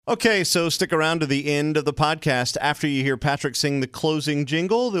Okay, so stick around to the end of the podcast after you hear Patrick sing the closing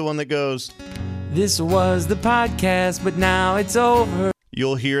jingle, the one that goes, "This was the podcast, but now it's over."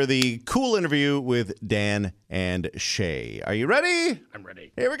 You'll hear the cool interview with Dan and Shay. Are you ready? I'm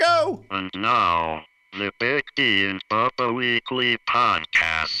ready. Here we go. And now, the Big D and Bubba Weekly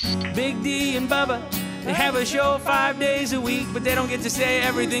Podcast. Big D and Bubba, they have a show 5 days a week, but they don't get to say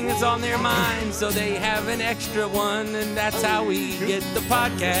everything that's on their mind, so they have an extra one, and that's how we get the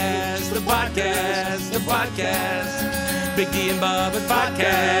podcast, the podcast, the podcast. Big D and Bubba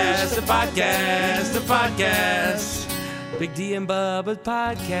podcast, the podcast, the podcast. Big D and Bubba's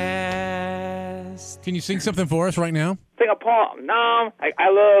podcast. Can you sing something for us right now? Sing a poem. No, I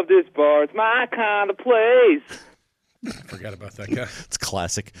love this bar. It's my kind of place. I forgot about that guy. It's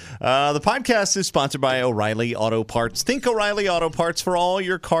classic. The podcast is sponsored by O'Reilly Auto Parts. Think O'Reilly Auto Parts for all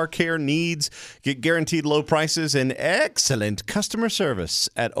your car care needs. Get guaranteed low prices and excellent customer service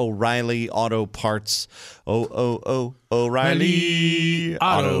at O'Reilly Auto Parts. O'Reilly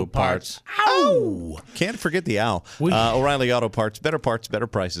Auto Parts. Ow! Can't forget the ow. O'Reilly Auto Parts. Better parts, better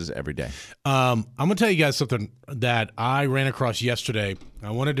prices every day. I'm going to tell you guys something that I ran across yesterday.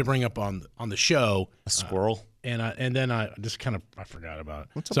 I wanted to bring up on the show. A squirrel. And then I just kind of I forgot about it.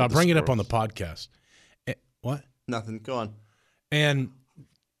 What's up so I'll with bring the it up on the squirrels? podcast. What? Nothing. Go on. And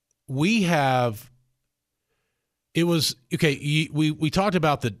we have. It was okay. We talked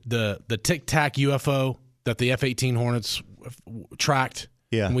about the Tic Tac UFO that the F-18 Hornets tracked.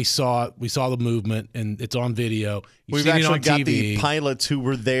 Yeah. And we saw the movement, and it's on video. We've actually got the pilots who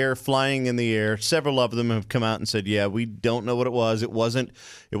were there flying in the air. Several of them have come out and said, yeah, we don't know what it was. It wasn't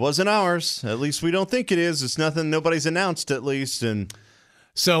ours. At least we don't think it is. It's nothing nobody's announced, at least. And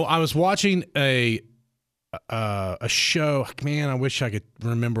so I was watching a show. Man, I wish I could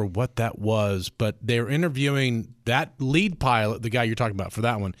remember what that was, but they were interviewing that lead pilot, the guy you're talking about for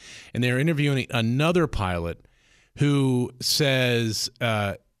that one, and they were interviewing another pilot who says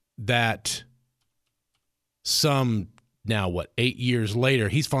that 8 years later,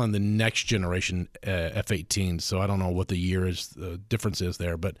 he's flying the next generation F-18. So I don't know what the difference is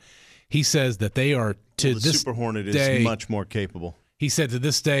there, but he says that they are to the this Super Hornet day, is much more capable. He said to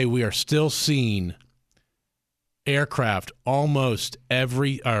this day, we are still seeing aircraft almost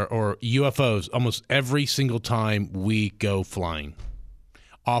every or UFOs almost every single time we go flying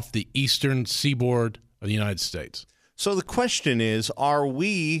off the eastern seaboard of the United States. So the question is,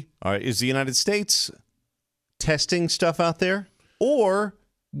 is the United States testing stuff out there? Or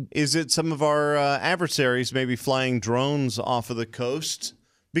is it some of our adversaries maybe flying drones off of the coast?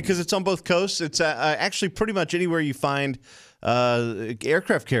 Because it's on both coasts. It's actually pretty much anywhere you find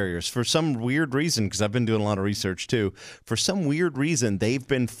aircraft carriers. For some weird reason, because I've been doing a lot of research too, for some weird reason, they've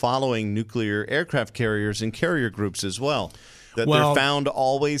been following nuclear aircraft carriers and carrier groups as well. They're found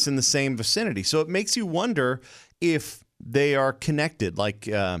always in the same vicinity. So it makes you wonder if they are connected. Like,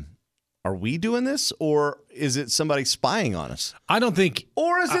 are we doing this, or is it somebody spying on us? I don't think...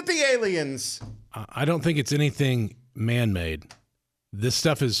 Or is it the aliens? I don't think it's anything man-made. This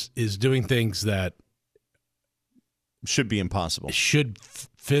stuff is doing things that... should be impossible. Should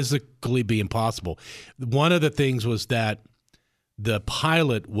physically be impossible. One of the things was that the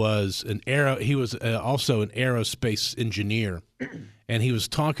pilot was he was also an aerospace engineer, and he was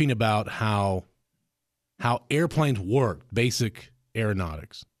talking about how airplanes work, basic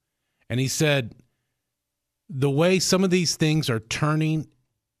aeronautics. And he said the way some of these things are turning,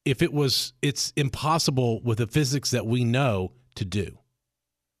 it's impossible with the physics that we know to do.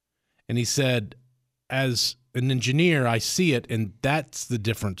 And he said, as an engineer, I see it, and that's the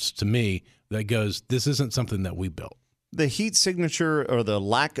difference to me that goes, this isn't something that we built. The heat signature, or the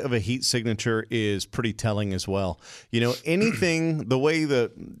lack of a heat signature, is pretty telling as well. Anything that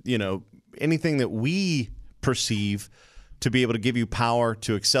we perceive to be able to give you power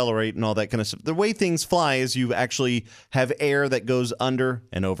to accelerate and all that kind of stuff. The way things fly is you actually have air that goes under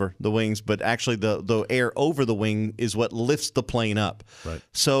and over the wings, but actually the air over the wing is what lifts the plane up. Right.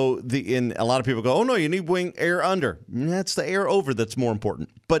 So a lot of people go, oh no, you need wing air under. That's the air over that's more important.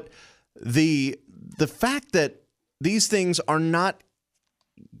 But the fact that these things are not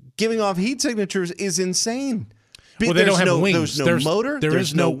giving off heat signatures is insane. Well, they don't have wings. There's no motor.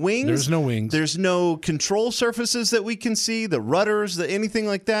 There's no wings. There's no wings. There's no control surfaces that we can see, the rudders, anything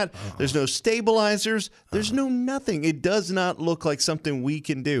like that. There's no stabilizers. There's no nothing. It does not look like something we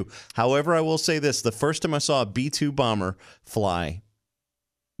can do. However, I will say this. The first time I saw a B-2 bomber fly,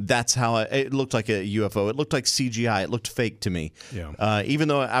 that's how it looked like a UFO. It looked like CGI. It looked fake to me. Yeah. Even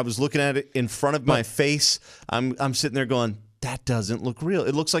though I was looking at it in front of my face, I'm sitting there going, that doesn't look real.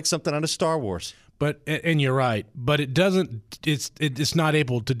 It looks like something out of Star Wars. And you're right, but it doesn't. It's not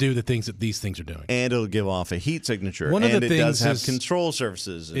able to do the things that these things are doing. And it'll give off a heat signature. One of and the it things does have is- control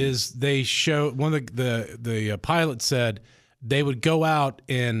surfaces. Is they show one of the pilot said they would go out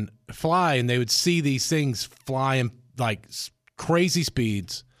and fly, and they would see these things flying like crazy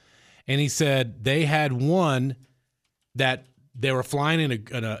speeds, and he said they had one that they were flying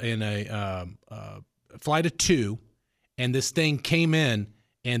in a flight of 2, and this thing came in.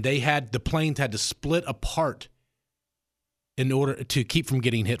 And the planes had to split apart in order to keep from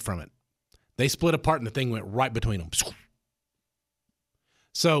getting hit from it. They split apart and the thing went right between them.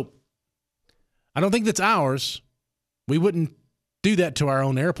 So I don't think that's ours. We wouldn't do that to our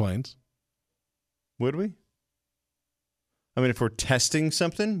own airplanes. Would we? I mean, if we're testing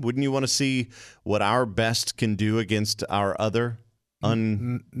something, wouldn't you want to see what our best can do against our other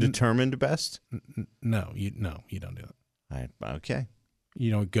undetermined best? No, you don't do that. Okay. You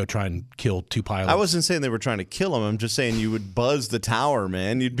don't go try and kill 2 pilots. I wasn't saying they were trying to kill him. I'm just saying you would buzz the tower,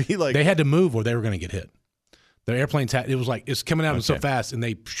 man. You'd be like, they had to move or they were going to get hit. The airplanes it was like it's coming out so fast and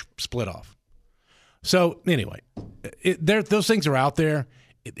they split off. So anyway, those things are out there,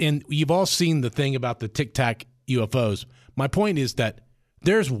 and you've all seen the thing about the Tic Tac UFOs. My point is that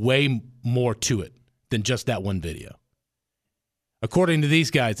there's way more to it than just that one video. According to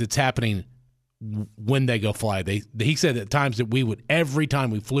these guys, it's happening when they go fly. He said at times that every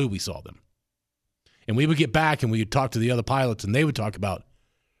time we flew, we saw them. And we would get back and we would talk to the other pilots and they would talk about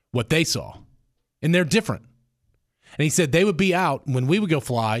what they saw. And they're different. And he said they would be out when we would go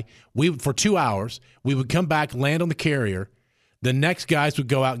fly, for 2 hours, we would come back, land on the carrier. The next guys would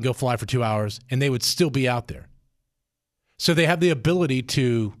go out and go fly for 2 hours and they would still be out there. So they have the ability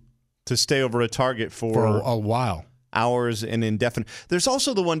to stay over a target for a while. Hours and indefinite. There's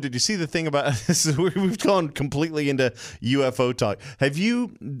also the one, did you see the thing about this? We've gone completely into UFO talk. Have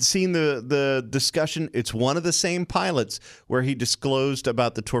you seen the discussion? It's one of the same pilots where he disclosed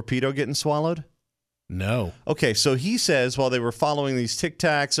about the torpedo getting swallowed. No. Okay, so he says while they were following these Tic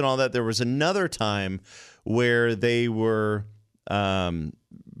Tacs and all that, there was another time where they were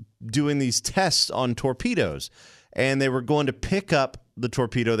doing these tests on torpedoes, and they were going to pick up the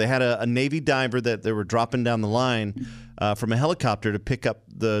torpedo. They had a Navy diver that they were dropping down the line from a helicopter to pick up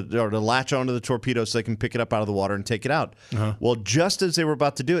or to latch onto the torpedo so they can pick it up out of the water and take it out. Uh-huh. Well, just as they were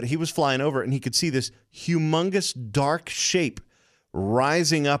about to do it, he was flying over and he could see this humongous dark shape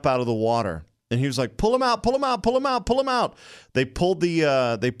rising up out of the water. And he was like, "Pull him out! Pull him out! Pull him out! Pull him out!" They pulled the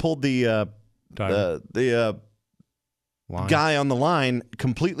guy on the line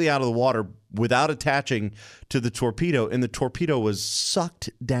completely out of the water without attaching to the torpedo, and the torpedo was sucked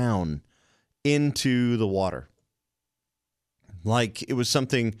down into the water like it was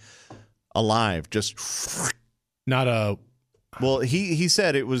something alive. Just not a. Well, he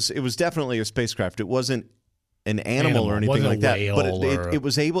said it was definitely a spacecraft. It wasn't an animal or anything like that, but it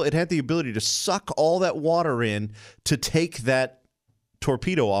was able. It had the ability to suck all that water in to take that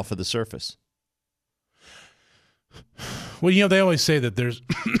torpedo off of the surface. Well, they always say that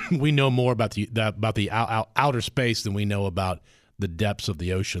we know more about the outer space than we know about the depths of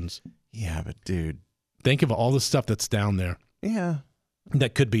the oceans. Yeah, but dude, think of all the stuff that's down there. Yeah,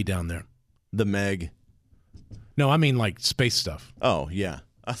 that could be down there. The Meg. No, I mean like space stuff. Oh yeah,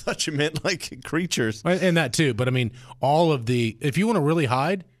 I thought you meant like creatures, and that too. But I mean, all of the. If you want to really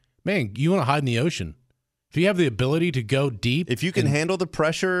hide, man, you want to hide in the ocean. If you have the ability to go deep, if you can handle the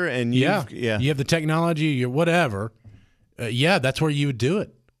pressure, and you have the technology, whatever, that's where you would do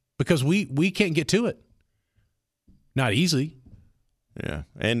it, because we can't get to it, not easily. Yeah,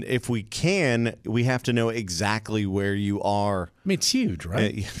 and if we can, we have to know exactly where you are. I mean, it's huge,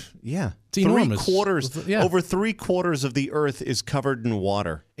 right? Yeah, it's enormous. Over 3/4 of the Earth is covered in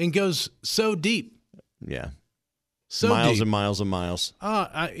water and goes so deep. Yeah, so miles deep. and miles and miles.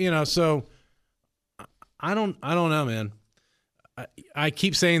 So. I don't know, man. I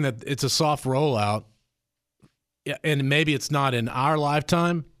keep saying that it's a soft rollout, and maybe it's not in our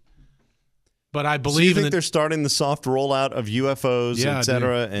lifetime, but I believe. So you think they're starting the soft rollout of UFOs, et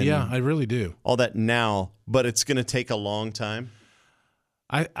cetera? And yeah, I really do. All that now, but it's going to take a long time.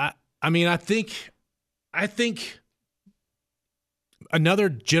 I mean, I think another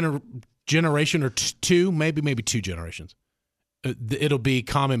generation or two, maybe 2 generations. It'll be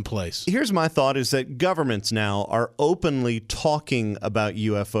commonplace. Here's my thought is that governments now are openly talking about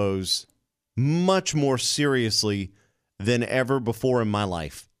UFOs much more seriously than ever before in my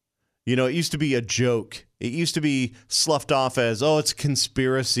life. It used to be a joke. It used to be sloughed off as, oh, it's a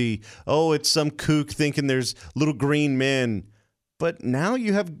conspiracy. Oh, it's some kook thinking there's little green men. But now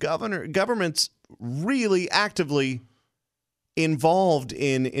you have governments really actively involved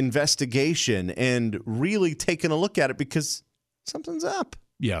in investigation and really taking a look at it because something's up.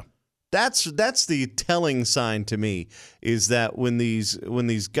 Yeah. That's the telling sign to me, is that when these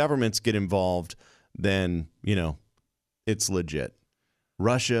governments get involved, then, it's legit.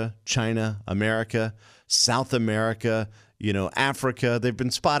 Russia, China, America, South America, Africa, they've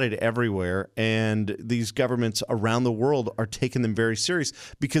been spotted everywhere, and these governments around the world are taking them very serious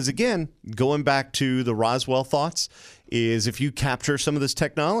because, again, going back to the Roswell thoughts, is if you capture some of this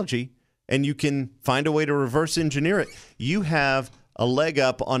technology and you can find a way to reverse engineer it, you have a leg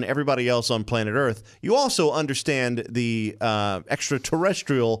up on everybody else on planet Earth. You also understand the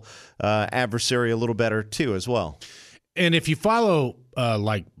extraterrestrial adversary a little better, too, as well. And if you follow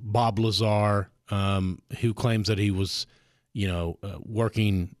like Bob Lazar, who claims that he was,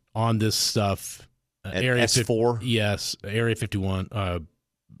 working on this stuff, At Area S4? Yes, Area 51.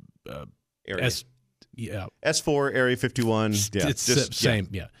 Area. S4, Area 51. Yeah, It's same.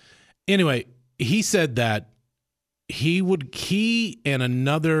 Yeah. Anyway, he said that he and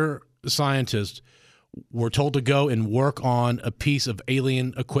another scientist were told to go and work on a piece of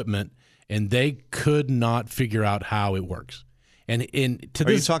alien equipment, and they could not figure out how it works. And to Are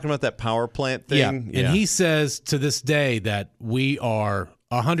this, you talking about that power plant thing? yeah. And he says to this day that we are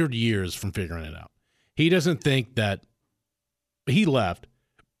 100 years from figuring it out. He doesn't think that he left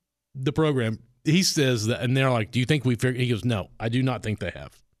the program. He says that, and they're like, "Do you think we figured?" He goes, "No, I do not think they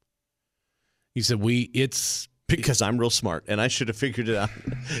have." He said, "It's because I'm real smart and I should have figured it out.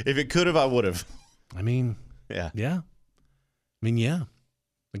 If it could have, I would have." I mean, Yeah. yeah. I mean, yeah.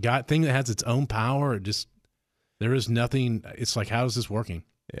 The thing that has its own power, there is nothing. It's like, how is this working?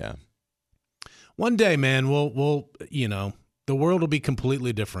 Yeah. One day, man, we'll the world will be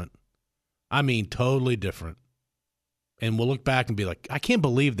completely different. I mean, totally different. And we'll look back and be like, I can't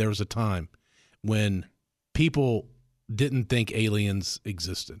believe there was a time when people didn't think aliens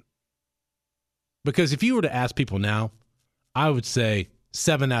existed. Because if you were to ask people now, I would say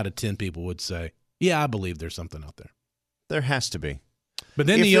 7 out of 10 people would say, yeah, I believe there's something out there. There has to be. But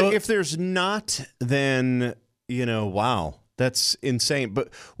then if there's not, then, wow, that's insane.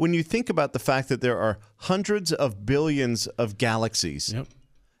 But when you think about the fact that there are hundreds of billions of galaxies, Yep.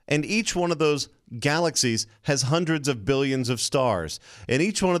 and each one of those galaxies has hundreds of billions of stars, and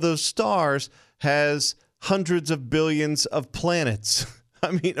each one of those stars has hundreds of billions of planets. I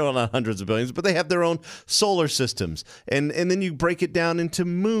mean, well, not hundreds of billions, but they have their own solar systems. And then you break it down into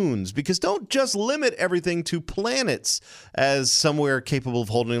moons, because don't just limit everything to planets as somewhere capable of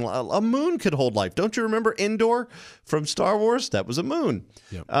holding life. A moon could hold life. Don't you remember Endor from Star Wars? That was a moon.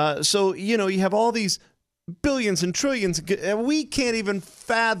 Yep. So, you have all these billions and trillions, and we can't even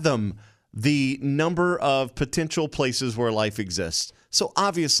fathom the number of potential places where life exists. So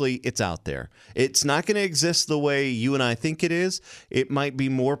obviously it's out there. It's not going to exist the way you and I think it is. It might be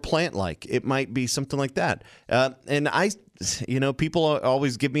more plant-like. It might be something like that. And people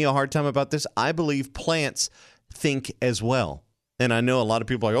always give me a hard time about this. I believe plants think as well. And I know a lot of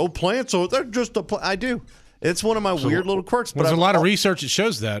people are like, oh, plants, they're just a plant. I do. It's one of my weird little quirks. But there's a lot of research that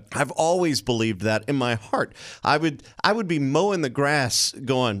shows that. I've always believed that in my heart. I would be mowing the grass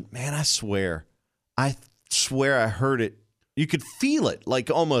going, man, I swear I heard it. You could feel it,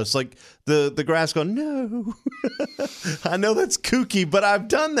 like almost like the grass going, no. I know that's kooky, but I've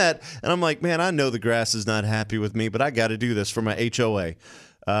done that. And I'm like, man, I know the grass is not happy with me, but I got to do this for my HOA.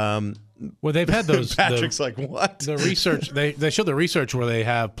 Well, they've had those. Patrick's like, what? The research, they show the research where they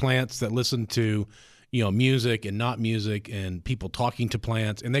have plants that listen to music and not music, and people talking to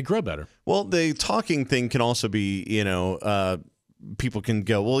plants, and they grow better. Well, the talking thing can also be, people can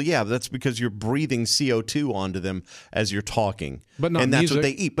go, well, yeah, that's because you're breathing CO2 onto them as you're talking. But not and that's music. what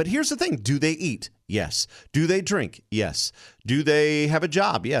they eat. But here's the thing. Do they eat? Yes. Do they drink? Yes. Do they have a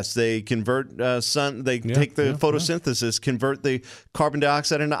job? Yes. They convert take the photosynthesis, convert the carbon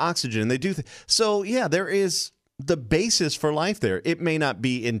dioxide into oxygen. They do. So, yeah, there is the basis for life there. It may not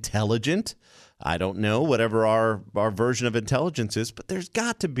be intelligent. I don't know, whatever our version of intelligence is, but there's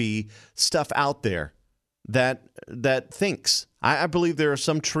got to be stuff out there that thinks. I believe there are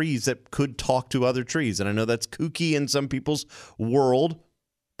some trees that could talk to other trees, and I know that's kooky in some people's world,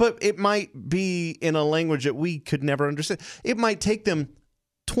 but it might be in a language that we could never understand. It might take them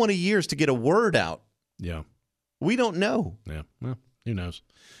 20 years to get a word out. Yeah. We don't know. Yeah. Well, who knows?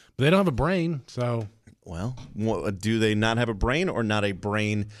 But they don't have a brain, so... Well, do they not have a brain, or not a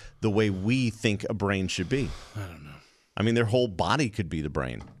brain the way we think a brain should be? I don't know. I mean, their whole body could be the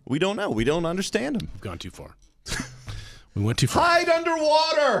brain. We don't know. We don't understand them. We've gone too far. We went too far. Hide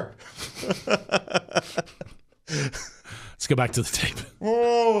underwater! It's go back to the tape.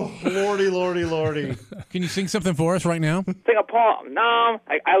 Oh, lordy. Can you sing something for us right now? Sing a poem. No,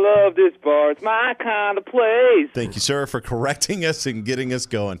 I love this bar. It's my kind of place. Thank you, sir, for correcting us and getting us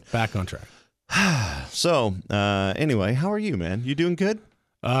going. Back on track. So, Anyway, how are you, man? You doing good?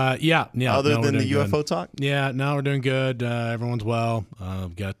 Yeah. Other no, than we're the doing UFO good. talk? Yeah, no, we're doing good. Everyone's well.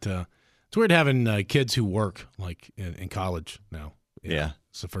 It's weird having kids who work like in college now. Yeah.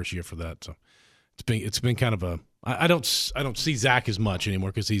 It's the first year for that, so it's been kind of a. I don't see Zach as much anymore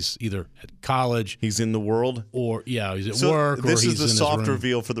because he's either at college, He's in the world. or he's at work. This or is he's the in his soft room.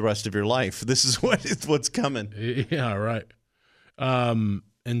 reveal for the rest of your life. This is what's coming. Yeah, right.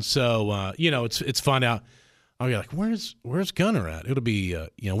 And so it's fun out. I'll be like, where's Gunner at? It'll be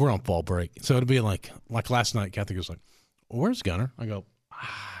we're on fall break, so it'll be like last night. Kathy goes like, where's Gunner? I go,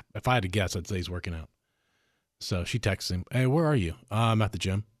 if I had to guess, I'd say he's working out. So she texts him, hey, where are you? I'm at the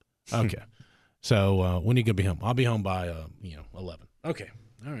gym. Okay. So when are you gonna be home? I'll be home by 11. Okay.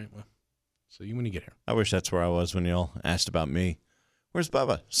 All right. Well, so when you get here. I wish that's where I was when y'all asked about me. Where's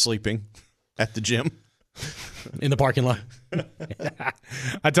Bubba? Sleeping at the gym. In the parking lot.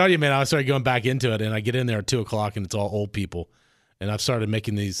 I tell you, man, I started going back into it, and I get in there at 2:00, and it's all old people. And I've started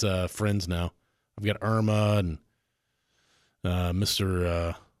making these friends now. I've got Irma and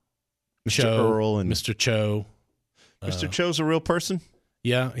Mr. Cho, Earl and Mr. Cho. Mr. Cho's a real person?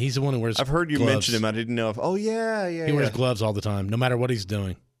 Yeah, he's the one who wears I've heard you gloves. mention him. I didn't know if. Oh, yeah. He wears gloves all the time, no matter what he's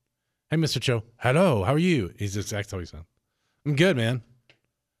doing. Hey, Mr. Cho. Hello, how are you? He's just that's how he sounds. I'm good, man.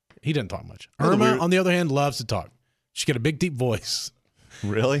 He doesn't talk much. Irma, on the other hand, loves to talk. She's got a big, deep voice.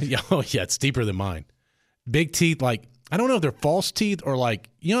 Really? Oh, yeah, it's deeper than mine. Big teeth, like, I don't know if they're false teeth or like,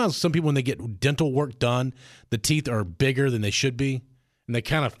 how some people, when they get dental work done, the teeth are bigger than they should be, and they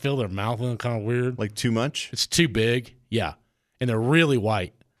kind of fill their mouth in kind of weird. Like too much? It's too big, yeah. And they're really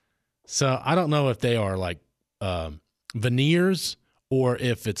white. So I don't know if they are like veneers or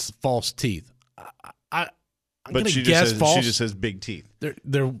if it's false teeth. I'm But gonna guess false. She just has big teeth.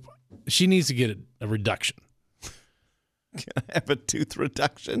 She needs to get a reduction. Can I have a tooth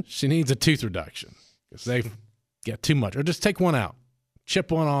reduction? She needs a tooth reduction because they get too much. Or just take one out,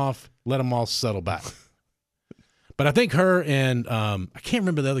 chip one off, let them all settle back. But I think her and I can't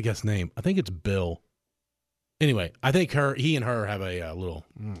remember the other guy's name. I think it's Bill. Anyway, I think he and her have a little.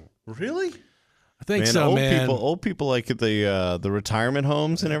 Really? I think so, man. Old people like at the retirement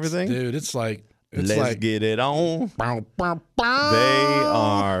homes and everything. Dude, it's like. Let's get it on. They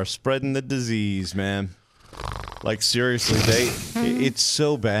are spreading the disease, man. Like seriously, it's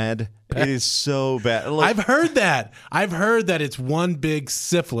so bad. It is so bad. Look, I've heard that. I've heard that it's one big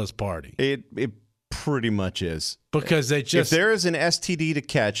syphilis party. It pretty much is. Because they just if there is an STD to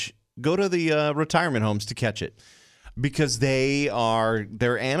catch, go to the retirement homes to catch it. Because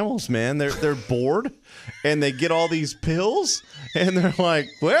they're animals, man. They're bored, and they get all these pills, and they're like,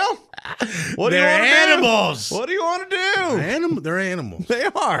 well, what do you want to do? They're animals. What do you want to do? They're animals. They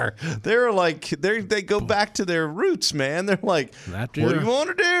are. They're like they go back to their roots, man. They're like, what do you want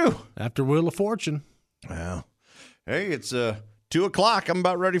to do? After Wheel of Fortune. Well, hey, it's 2:00. I'm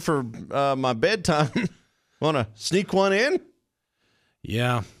about ready for my bedtime. Want to sneak one in?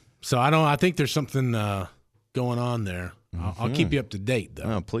 Yeah. So I think there's something going on there. I'll keep you up to date, though.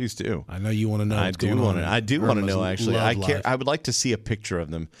 Oh, please do. I know you want to know. I do want to know. Actually, I care. I would like to see a picture of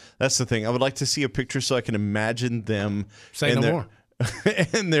them. That's the thing. I would like to see a picture so I can imagine them. Say no more.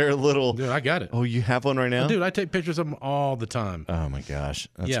 And their little. Dude, I got it. Oh, you have one right now, dude. I take pictures of them all the time. Oh my gosh,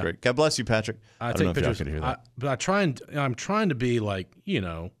 that's great. God bless you, Patrick. I don't take know pictures. If y'all could hear that. But I'm trying to be like,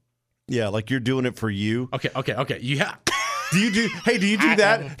 Yeah, like you're doing it for you. Okay. Yeah. Do you do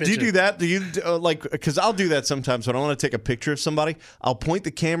that? Do you do that? Do you because I'll do that sometimes when I want to take a picture of somebody. I'll point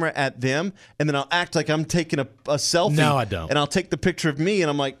the camera at them and then I'll act like I'm taking a selfie. No, I don't. And I'll take the picture of me and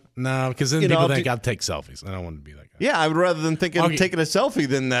I'm like, no, because then people think I'll take selfies. I don't want to be that guy. Yeah, I would rather than think I'm taking a selfie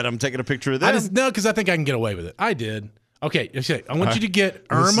than that I'm taking a picture of them. Because I think I can get away with it. I did. Okay, I want you to get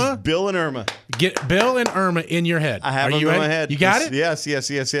Irma. Bill and Irma. Get Bill and Irma in your head. I have them in my head. You got it? Yes.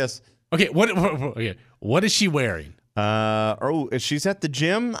 Okay, what is she wearing? If she's at the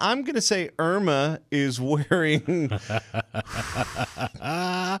gym, I'm gonna say Irma is wearing.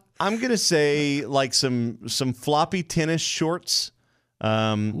 I'm gonna say like some floppy tennis shorts,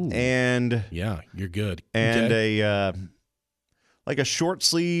 and yeah, you're good. And a like a short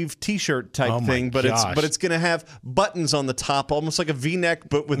sleeve T-shirt type thing, but it's gonna have buttons on the top, almost like a V-neck,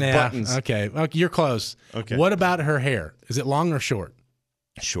 but with buttons. Okay, you're close. Okay. What about her hair? Is it long or short?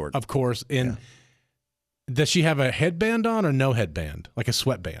 Short, of course. Does she have a headband on or no headband, like a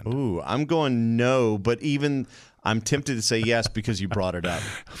sweatband? Ooh, I'm going no, but even I'm tempted to say yes because you brought it up.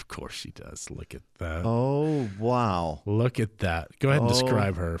 Of course she does. Look at that. Oh, wow. Look at that. Go ahead and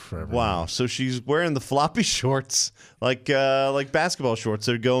describe her for everyone. Wow. So she's wearing the floppy shorts, like basketball shorts.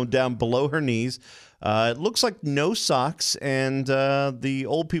 They're going down below her knees. It looks like no socks and the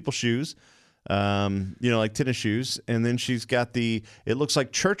old people shoes, like tennis shoes. And then she's got it looks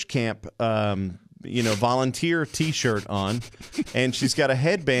like church camp, volunteer T-shirt on. And she's got a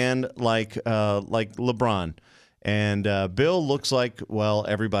headband like LeBron. And Bill looks like,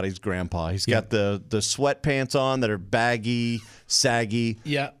 everybody's grandpa. He's got the sweatpants on that are baggy, saggy.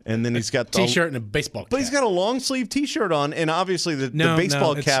 Yeah. And then he's got the T-shirt and a baseball cap. But he's got a long sleeve T-shirt on, and obviously the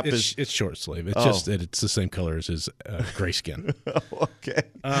baseball cap is it's short sleeve. It's just it's the same color as his gray skin. Okay.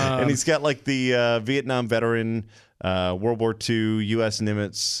 And he's got like the Vietnam veteran, World War II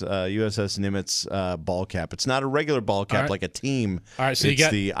USS Nimitz ball cap. It's not a regular ball cap like a team. All right, so it's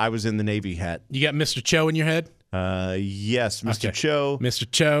the I was in the Navy hat. You got Mr. Cho in your head? Yes, Mr. Cho. Mr.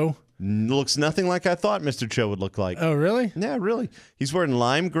 Cho looks nothing like I thought Mr. Cho would look like. Oh, really? Yeah, really. He's wearing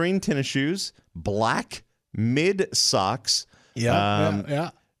lime green tennis shoes, black mid socks.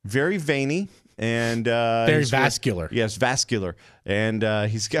 Yeah. Very veiny and very vascular. Yes, vascular. And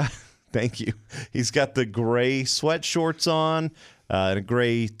he's got thank you. He's got the gray sweat shorts on, and a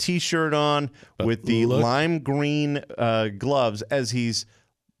gray T-shirt on with the lime green gloves as he's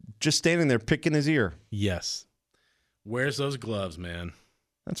just standing there picking his ear. Yes. Where's those gloves, man?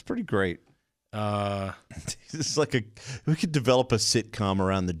 That's pretty great. This is we could develop a sitcom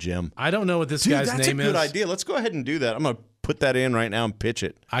around the gym. I don't know what this guy's name is. That's a good idea. Let's go ahead and do that. I'm going to put that in right now and pitch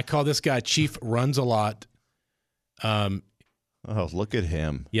it. I call this guy Chief Runs a Lot. Oh, look at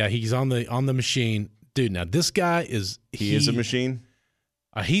him. Yeah, he's on the machine. Dude, now this guy is... He is a machine?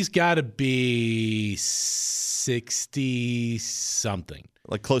 He's got to be 60-something.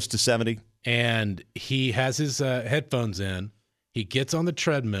 Like close to 70? And he has his headphones in. He gets on the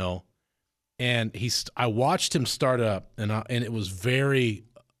treadmill, and I watched him start up, and it was very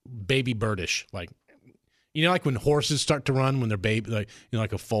baby birdish. Like when horses start to run when they're baby,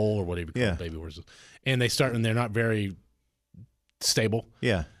 like a foal or whatever you call baby horses. And they start, and they're not very stable.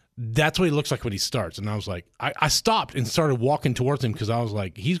 Yeah. That's what he looks like when he starts. And I was like, I stopped and started walking towards him because I was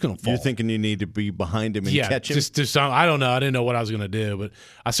like, he's going to fall. You're thinking you need to be behind him and catch him? Just I don't know. I didn't know what I was going to do, but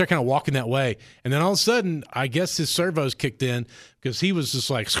I started kind of walking that way. And then all of a sudden, I guess his servos kicked in because he was just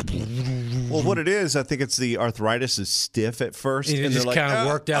like. Well, what it is, I think it's the arthritis is stiff at first. And it just kind of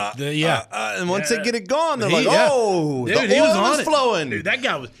worked out. And once they get it gone, they're like, dude, the oil is flowing. Dude, that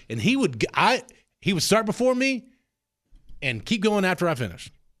guy was, and he would start before me and keep going after I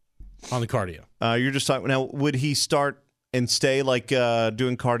finished. On the cardio. You're just talking now. Would he start and stay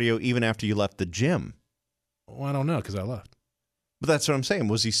doing cardio even after you left the gym? Well, I don't know because I left. But that's what I'm saying.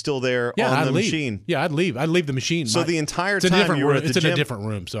 Was he still there on the machine? Yeah, I'd leave. I'd leave the machine. So the entire time you were at the gym, it's in a different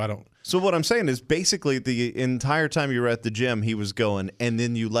room, so I don't. So what I'm saying is basically the entire time you were at the gym, he was going, and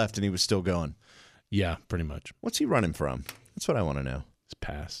then you left, and he was still going. Yeah, pretty much. What's he running from? That's what I want to know. His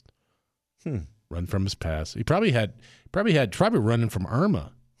past. Run from his past. He probably running from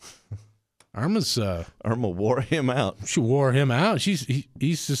Irma. Irma wore him out. She wore him out. He's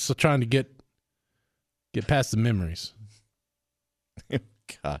just trying to get past the memories.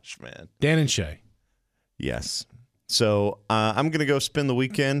 Gosh, man. Dan and Shay. Yes. So I'm going to go spend the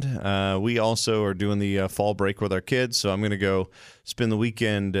weekend. We also are doing the fall break with our kids, so I'm going to go spend the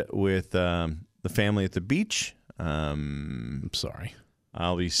weekend with the family at the beach. I'm sorry.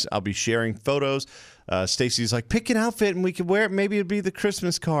 I'll be sharing photos. Stacy's like, pick an outfit and we could wear it. Maybe it'd be the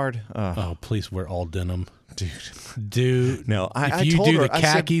Christmas card. Oh, please wear all denim. Dude. No, I told her, the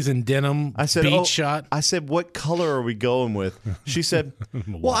khakis and denim beach shot. I said, what color are we going with? She said,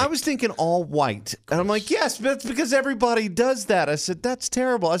 well, I was thinking all white. And I'm like, yes, but that's because everybody does that. I said, that's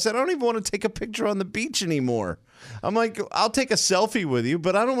terrible. I said, I don't even want to take a picture on the beach anymore. I'm like, I'll take a selfie with you,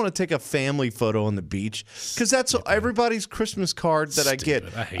 but I don't want to take a family photo on the beach because that's everybody's Christmas card that I get.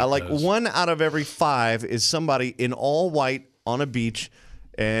 I like those. 1 out of every 5 is somebody in all white on a beach,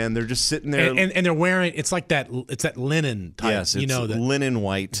 and they're just sitting there. And they're wearing, it's like that, it's that linen type. Yes, it's linen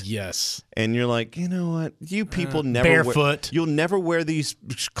white. Yes. And you're like, you know what? You people never barefoot. You'll never wear these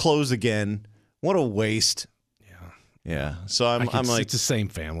clothes again. What a waste. Yeah. So I'm like, it's the same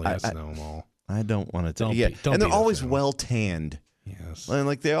family. I know them all. I don't want to. Don't they're always well tanned. Yes. And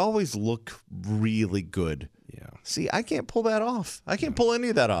they always look really good. Yeah. See, I can't pull that off. I can't pull any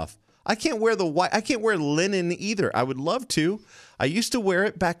of that off. I can't wear the white. I can't wear linen either. I would love to. I used to wear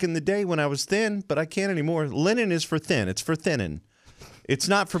it back in the day when I was thin, but I can't anymore. Linen is for thin. It's for thinning. It's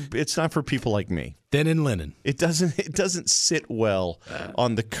not for people like me. Thin and linen. It doesn't sit well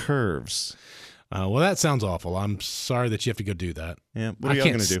on the curves. Well, that sounds awful. I'm sorry that you have to go do that. Yeah. What are I y'all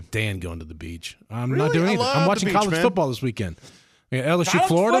can't going to do? stand going to the beach. I'm Really? not doing I anything. love I'm the watching beach, college man. football this weekend. Yeah, LSU, College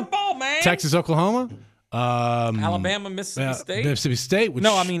Florida, football, man. Texas, Oklahoma, Alabama, Mississippi State. Mississippi State. Which,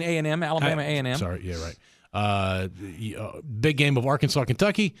 No, I mean A&M, Alabama A&M. Sorry, yeah, right. Big game of Arkansas,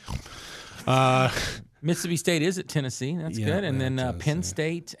 Kentucky. Mississippi State is at Tennessee. That's Yeah, good. And yeah, then Tennessee. Penn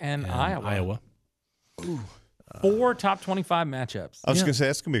State and Iowa. 4 top 25 matchups. I was going to say,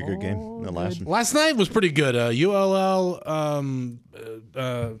 that's going to be a good game. The last one. Last night was pretty good. ULL,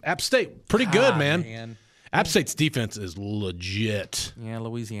 App State, pretty good, man. App State's defense is legit. Yeah,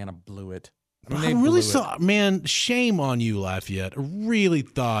 Louisiana blew it. I really thought, man, shame on you, Lafayette. I really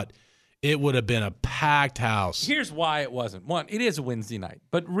thought it would have been a packed house. Here's why it wasn't. One, it is a Wednesday night.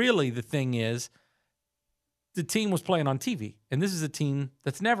 But really, the thing is, the team was playing on TV, and this is a team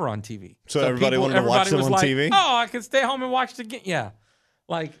that's never on TV. So everybody wanted to watch them was on like, TV? Oh, I could stay home and watch the game. Yeah.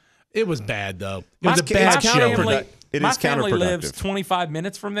 Like, It was bad, though. It my, was a bad my show. family, It my is family lives counterproductive. 25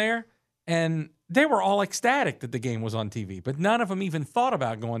 minutes from there, and they were all ecstatic that the game was on TV, but none of them even thought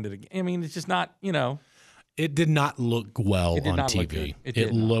about going to the game. I mean, it's just not, It did not look well It did on not TV. look good. It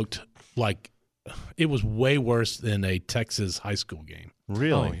did not. Looked like it was way worse than a Texas high school game.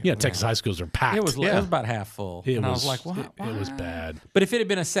 Really? Yeah, Texas high schools are packed. it was about half full. It and was, I was like, what? It was bad. But if it had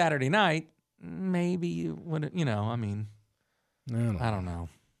been a Saturday night, maybe you would have, I mean, I don't know.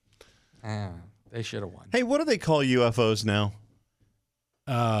 They should have won. Hey, what do they call UFOs now?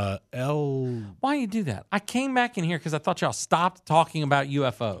 Why do you do that? I came back in here because I thought y'all stopped talking about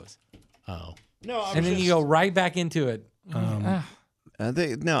UFOs. Oh. No, And then you go right back into it.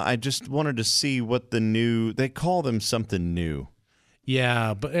 I just wanted to see what they call them something new.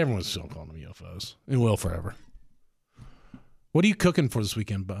 Yeah, but everyone's still calling them UFOs and will forever. What are you cooking for this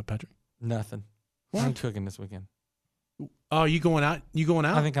weekend, Patrick? Nothing. I'm cooking this weekend. Oh, you going out? You going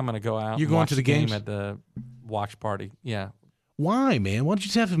out? I think I'm going to go out. You're and going watch to the game games? at the watch party. Yeah. Why, man? Why don't you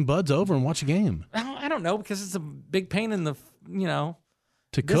just have some buds over and watch a game? I don't know, because it's a big pain in the,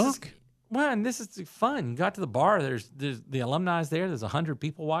 To This is- cook? and this is fun. You got to the bar. There's the alumni's there. There's 100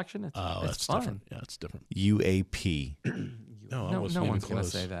 people watching. It's That's fun. different. Yeah, it's different. UAP, No, I No wasn't even one's going to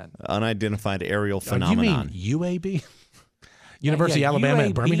close. say that. unidentified aerial You mean phenomenon. UAB? University of Alabama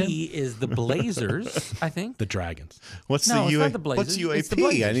at Birmingham? UAB is the Blazers, I think. The Dragons. What's No, the it's not the Blazers. What's It's the UAP? I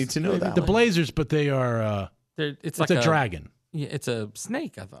Blazers. need to know that. The one. Blazers, but they are It's it's like a dragon. Yeah, it's a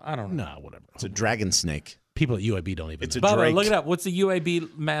snake. I don't know. No, whatever. It's a dragon snake. People at UAB don't even It's know. a Bubba, Drake. look it up. What's the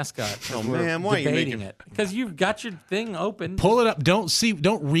UAB mascot? Oh, We're man, why are you debating making- it? Because you've got your thing open. Pull it up. Don't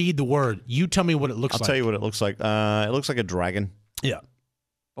read the word. You tell me what it looks I'll like. tell you what it looks like. It looks like a dragon. Yeah.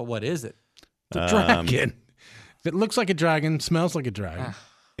 But what is it? It's a dragon. If it looks like a dragon, smells like a dragon.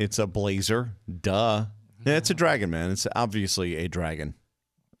 It's a blazer. Duh. Yeah, it's a dragon, man. It's obviously a dragon.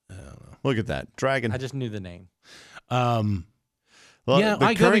 Look at that. Dragon. I just knew the name. Well, yeah, the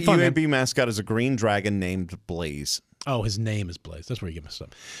I gotta be current fun, man. UAB mascot is a green dragon named Blaze. Oh, his name is Blaze. That's where you get messed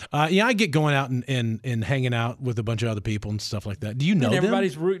up. Yeah, I get going out and hanging out with a bunch of other people and stuff like that. Do you know And them?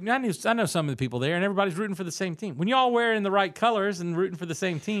 everybody's rooting. I know some of the people there, and everybody's rooting for the same team. When y'all wearing the right colors and rooting for the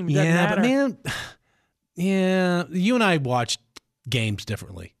same team, it doesn't Yeah, matter. but man, yeah, you and I watch games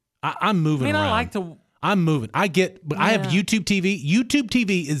differently. I'm moving I mean, around. I like to. I'm moving. I have Yeah. YouTube TV. YouTube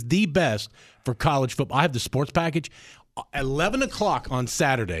TV is the best for college football. I have the sports package. 11 o'clock on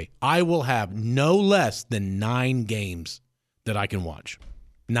Saturday, I will have no less than 9 games that I can watch.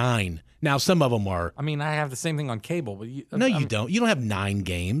 9. Now, some of them are. I mean, I have the same thing on cable, but No, you don't. You don't have 9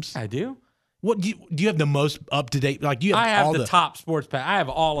 games. I do. What do you have the most up to date? Like you have I have all the top sports pack. I have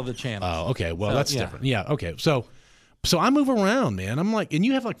all of the channels. Oh, okay. Well, So, that's yeah. different. Yeah. Okay. So I move around, man. I'm like, and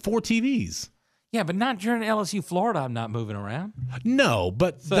you have like 4 TVs. Yeah, but not during LSU Florida. I'm not moving around. No,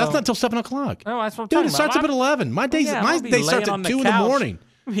 but So- that's not till 7 o'clock. Oh, that's what I'm Dude, talking it starts about. up at 11. My day I'll be starts laying on at the 2 in the couch. morning.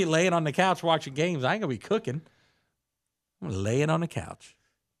 I'll be laying on the couch watching games. I ain't gonna be cooking. I'm laying on the couch.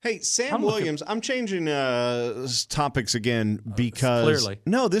 Hey, Sam I'm looking- Williams. I'm changing topics again because clearly.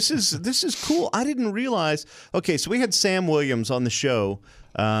 no, this is cool. I didn't realize. Okay, so we had Sam Williams on the show,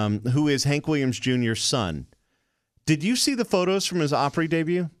 who is Hank Williams Jr.'s son. Did you see the photos from his Opry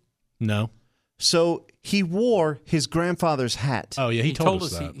debut? No. So he wore his grandfather's hat. Oh yeah, he told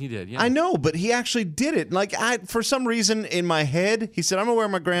us that. he did. Yeah, I know, but he actually did it. Like, for some reason in my head, he said, "I'm gonna wear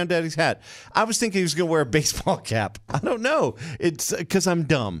my granddaddy's hat." I was thinking he was gonna wear a baseball cap. I don't know. It's because I'm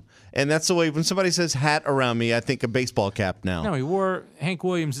dumb, and that's the way. When somebody says hat around me, I think a baseball cap now. No, he wore Hank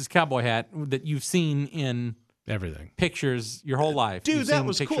Williams' cowboy hat that you've seen in Everything. pictures your whole life. Dude, You've that seen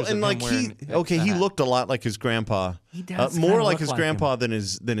was cool. pictures And of like him he wearing he that. looked a lot like his grandpa. He does more kinda like look his like grandpa than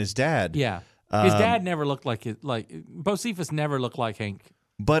his dad. Yeah, his dad never looked like it. Like Bocephus never looked like Hank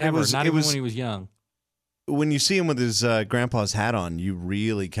But Ever. it was Not it even was when he was young. when you see him with his grandpa's hat on, you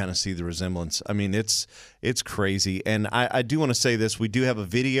really kind of see the resemblance. I mean, it's crazy. And I do want to say this: we do have a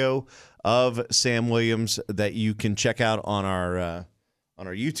video of Sam Williams that you can check out on our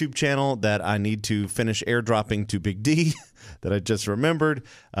YouTube channel that I need to finish airdropping to Big D that I just remembered.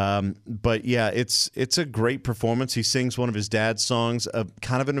 But yeah, it's a great performance. He sings one of his dad's songs,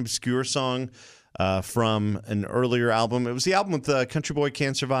 kind of an obscure song from an earlier album. It was the album with Country Boy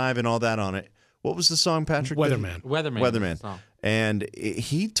Can't Survive and all that on it. What was the song, Patrick? Weatherman. Weatherman. Song. And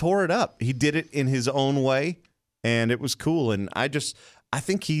he tore it up. He did it in his own way, and it was cool. And I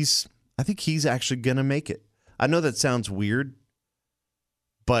think he's actually gonna make it. I know that sounds weird,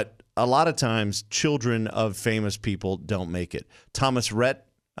 but a lot of times children of famous people don't make it. Thomas Rhett,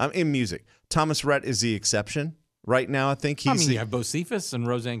 in music, Thomas Rhett is the exception right now. I think he's. you have Bocephus and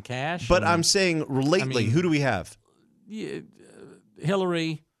Roseanne Cash. But and, I'm saying lately, who do we have?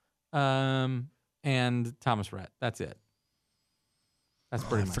 Hillary, and Thomas Rhett. That's it. That's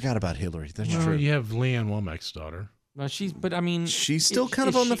pretty I much. forgot about Hillary. That's Well, true. you have Leanne Womack's daughter. Well, she's still kind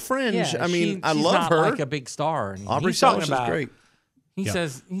of on the fringe. Yeah, I mean, I she's love not her. like a big star. Or anything. Aubrey He's talking Sellers is about- great. He Yeah.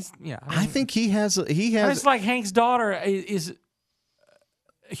 says he's I think he has. It's like Hank's daughter is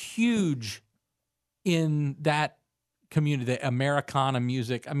huge in that community, the Americana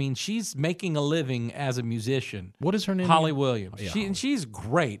music. I mean, she's making a living as a musician. What is her name? Holly Williams. Yeah, She's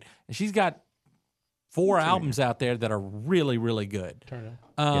great. And she's got 4 albums out there that are really, really good.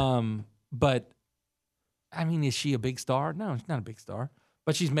 But I mean, is she a big star? No, she's not a big star.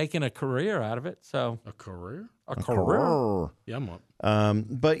 But she's making a career out of it. So A career? a career. Yeah, I'm up.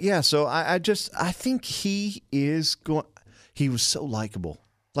 But yeah, so I think he is going. He was so likable.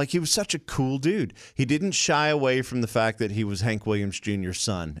 Like, he was such a cool dude. He didn't shy away from the fact that he was Hank Williams Jr.'s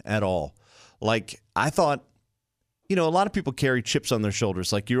son at all. Like, I thought, a lot of people carry chips on their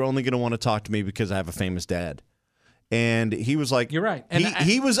shoulders. Like, you're only going to want to talk to me because I have a famous dad. And he was like, You're right. And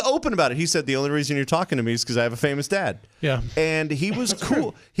he was open about it. He said, the only reason you're talking to me is because I have a famous dad. Yeah. And he was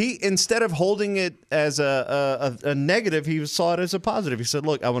cool. He, instead of holding it as a negative, he saw it as a positive. He said,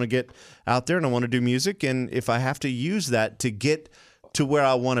 look, I want to get out there and I want to do music. And if I have to use that to get to where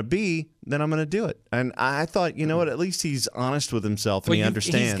I want to be, then I'm going to do it. And I thought, you know what, at least he's honest with himself and he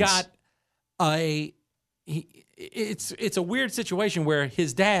understands. He's got it's a weird situation where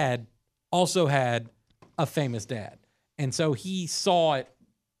his dad also had a famous dad. And so he saw it,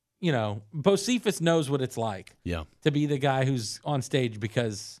 Bocephus knows what it's like Yeah. to be the guy who's on stage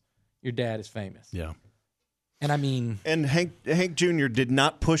because your dad is famous. Yeah. And I mean, And Hank Jr. did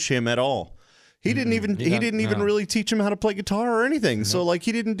not push him at all. He didn't even He didn't even no. really teach him how to play guitar or anything. So like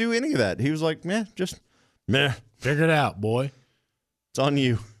he didn't do any of that. He was like, just Figure it out, boy. it's on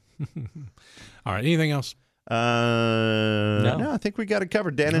you. All right. Anything else? No, I think we got it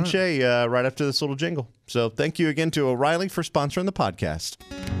covered. Dan and Shay right after this little jingle. So thank you again to O'Reilly for sponsoring the podcast.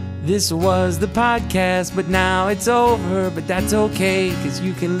 this was the podcast, but now it's over. But that's okay, because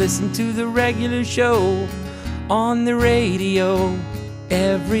you can listen to the regular show on the radio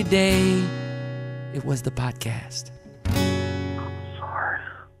every day. It was the podcast.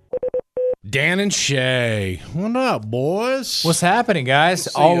 Dan and Shay. What up, boys? What's happening, guys?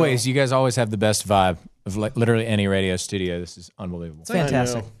 Good to see Always, you guys always have the best vibe of like literally any radio studio. This is unbelievable.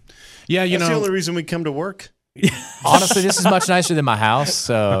 Fantastic. Yeah, That's the only reason we come to work. Honestly, this is much nicer than my house.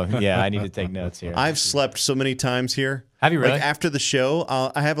 So yeah, I need to take notes here. I've slept so many times here. Have you really? Like after the show,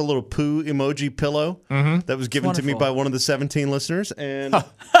 I have a little poo emoji pillow that was given to me by one of the 17 listeners, and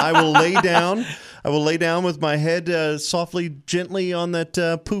I will lay down. I will lay down with my head softly, gently on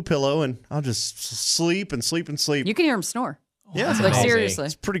that poo pillow, and I'll just sleep and sleep and sleep. You can hear him snore. Yeah, Like, amazing. seriously.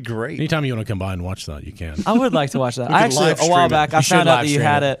 it's pretty great. Anytime you want to come by and watch that, you can. I would like to watch that. I could actually, live a while stream it. back, I You should found out live that you stream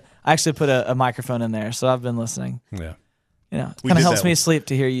had it. it. I actually put a microphone in there, so I've been listening. Yeah. You know, it We kind did of helps that me one. sleep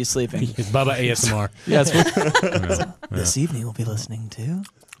to hear you sleeping. It's Bubba ASMR. Yeah, This evening we'll be listening to.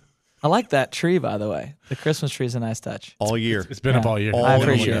 I like that tree, by the way. The Christmas tree is a nice touch. All year. It's been up all year. I All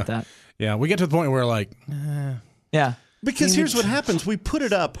appreciate year. that. Yeah, we get to the point where we're like, Yeah. Because here's what happens. We put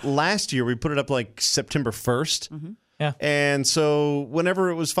it up last year. We put it up like September 1st. Yeah. And so whenever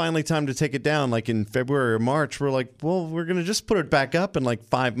it was finally time to take it down, like in February or March, we're like, well, we're going to just put it back up in like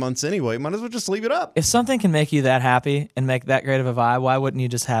 5 months anyway. Might as well just leave it up. If something can make you that happy and make that great of a vibe, why wouldn't you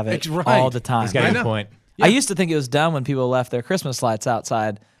just have it It's right. all the time? He's got I a know. good point. I used to think it was dumb when people left their Christmas lights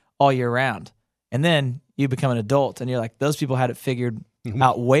outside all year round. And then you become an adult and you're like, those people had it figured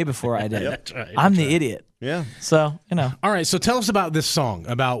out way before I did. That's right, I'm that's the right. idiot. Yeah. So, you know. all right, so tell us about this song,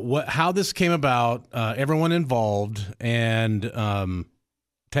 about how this came about, everyone involved, and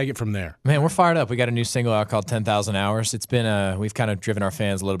take it from there. Man, we're fired up. We got a new single out called 10,000 Hours. It's been we've kind of driven our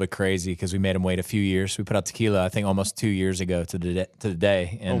fans a little bit crazy because we made them wait a few years. We put out Tequila, I think, almost 2 years ago to the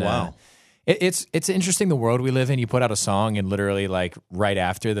day. And, wow. It's interesting the world we live in. You put out a song and literally like right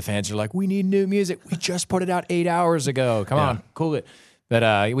after the fans are like, we need new music. We just put it out 8 hours ago. Come on, cool it.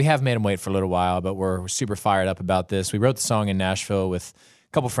 But we have made them wait for a little while, but we're super fired up about this. We wrote the song in Nashville with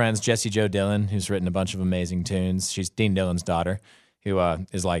a couple friends, Jessie Jo Dillon, who's written a bunch of amazing tunes. She's Dean Dillon's daughter, who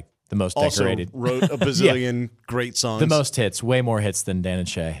is like the most decorated. Also wrote a bazillion great songs. The most hits, way more hits than Dan and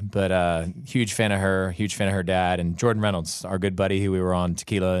Shay. But huge fan of her, huge fan of her dad. And Jordan Reynolds, our good buddy who we were on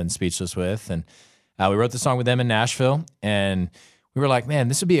Tequila and Speechless with. And we wrote the song with them in Nashville. And we were like, man,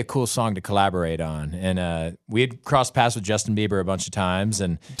 this would be a cool song to collaborate on. And we had crossed paths with Justin Bieber a bunch of times.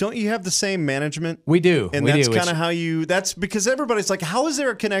 And don't you have the same management? We do. And that's kind of how that's because everybody's like, how is there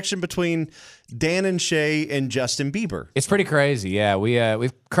a connection between Dan and Shay and Justin Bieber? It's pretty crazy. Yeah.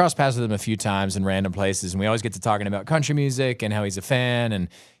 We've crossed paths with him a few times in random places. And we always get to talking about country music and how he's a fan. And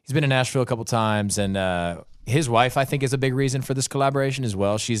he's been in Nashville a couple times. And his wife, I think, is a big reason for this collaboration as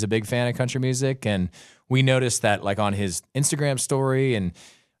well. She's a big fan of country music. And we noticed that like on his Instagram story and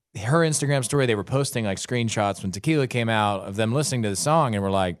her Instagram story, they were posting like screenshots when Tequila came out of them listening to the song. And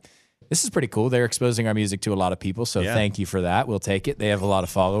we're like, this is pretty cool. They're exposing our music to a lot of people. So thank you for that. We'll take it. They have a lot of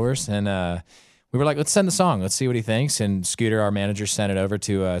followers. And we were like, let's send the song. Let's see what he thinks. And Scooter, our manager, sent it over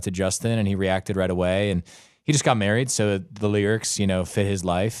to Justin, and he reacted right away. And he just got married. So the lyrics, fit his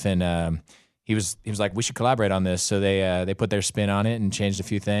life. And he was like, we should collaborate on this. So they put their spin on it and changed a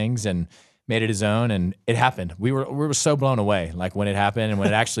few things and made it his own, and it happened. We were so blown away, like when it happened and when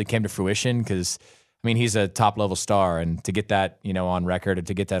it actually came to fruition. Because I mean, he's a top level star, and to get that on record or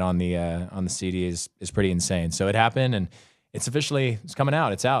to get that on the CD is pretty insane. So it happened, and it's coming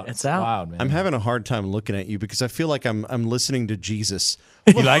out. It's out. It's out. Wild, man. I'm having a hard time looking at you because I feel like I'm listening to Jesus.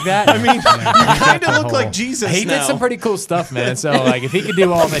 You like that? I mean, you kind of look like Jesus. He now. did some pretty cool stuff, man. So like, if he could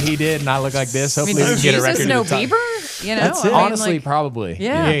do all that he did and I look like this, hopefully we can get a record. Jesus, no at the time. Bieber. That's it. Honestly, probably.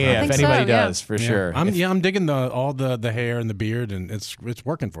 Yeah, I If think anybody so, yeah. does, for sure. I'm digging all the hair and the beard, and it's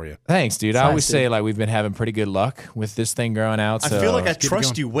working for you. Thanks, dude. I always say like we've been having pretty good luck with this thing growing out. So I feel like I keep it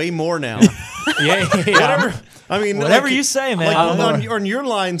trust going. you way more now. yeah. Whatever. I mean, Whatever you say, man. Like on your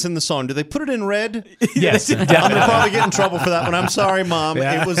lines in the song, do they put it in red? Yes. I'm gonna probably get in trouble for that one. I'm sorry, Mom.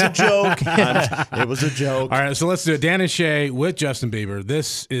 It was a joke. It was a joke. All right, so let's do it. Dan and Shay with Justin Bieber.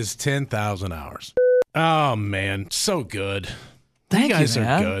 This is 10,000 Hours. Oh man, so good. Thank you guys you,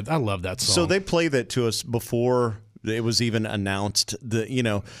 man. are good. I love that song. So they played that to us before it was even announced.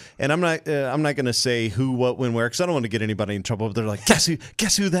 And I'm not going to say who, what, when, where, because I don't want to get anybody in trouble. But they're like, guess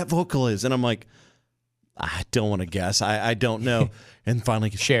who that vocal is, and I'm like, I don't want to guess. I don't know. And finally,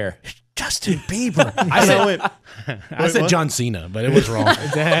 Share. Justin Bieber. I said John Cena, but it was wrong.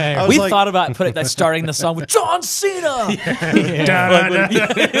 I was We like- thought about starting the song with John Cena.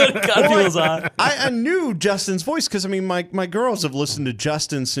 Got people's eye. I knew Justin's voice because, I mean, my girls have listened to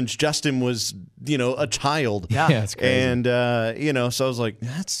Justin since Justin was, a child. Yeah. Yeah, it's crazy. And, so I was like,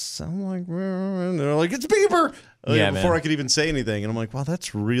 I'm like, and they're like, it's Bieber. Yeah, before man. I could even say anything. And I'm like, wow,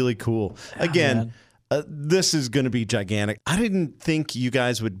 that's really cool. Again, this is going to be gigantic. I didn't think you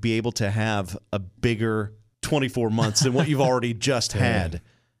guys would be able to have a bigger 24 months than what you've already just had.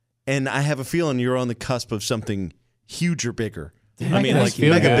 And I have a feeling you're on the cusp of something huge or bigger. I mean, like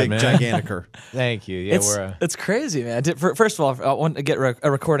feel mega good, big, man. giganticer. Thank you. Yeah, It's crazy, man. First of all, I want to get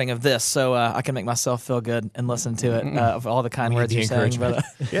a recording of this so I can make myself feel good and listen to it of all the kind words the you're saying. But,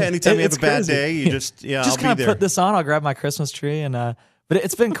 Yeah, anytime you have it's a bad crazy. day, you just just I'll kind be of there. put this on. I'll grab my Christmas tree and but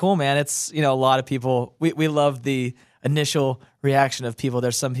it's been cool, man. It's a lot of people. We love the initial reaction of people.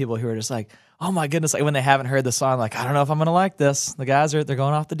 There's some people who are just like, oh my goodness, like when they haven't heard the song, like I don't know if I'm gonna like this. The guys they're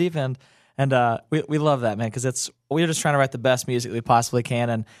going off the deep end, and we love that, man, because we're just trying to write the best music we possibly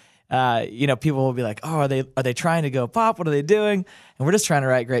can, and people will be like, oh, are they trying to go pop? What are they doing? And we're just trying to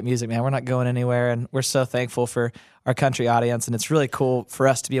write great music, man. We're not going anywhere, and we're so thankful for our country audience, and it's really cool for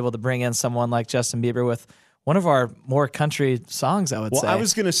us to be able to bring in someone like Justin Bieber with one of our more country songs, I would say. Well, I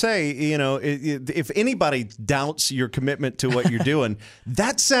was going to say, if anybody doubts your commitment to what you're doing,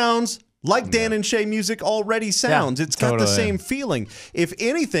 that sounds like Dan and Shay music already sounds. It's got the same feeling. If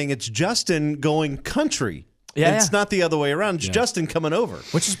anything, it's Justin going country. Yeah, It's not the other way around. It's Justin coming over.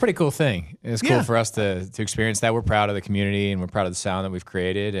 which is a pretty cool thing. It's cool Yeah. for us to experience that. We're proud of the community and we're proud of the sound that we've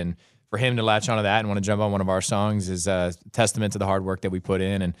created. And for him to latch onto that and want to jump on one of our songs is a testament to the hard work that we put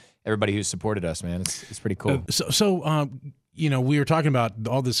in and everybody who's supported us, man. It's pretty cool. So we were talking about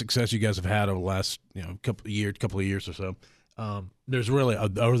all the success you guys have had over the last couple of years or so, there's really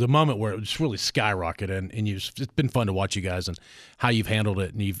there was a moment where it just really skyrocketed, and it's been fun to watch you guys and how you've handled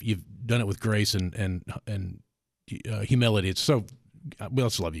it, and you've done it with grace and humility. It's so we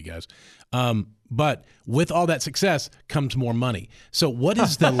also love you guys. But with all that success comes more money. So what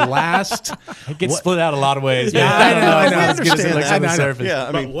is the last? It gets split out a lot of ways. Yeah, I know. As good as it looks on the surface. Yeah,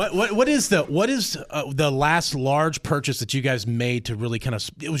 I mean, what is the last large purchase that you guys made to really kind of?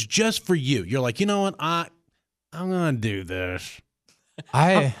 It was just for you. You're like, you know what, I'm gonna do this.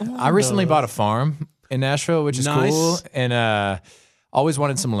 I recently bought a farm in Nashville, which is cool, and always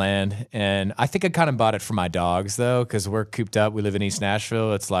wanted some land. And I think I kind of bought it for my dogs though, because we're cooped up. We live in East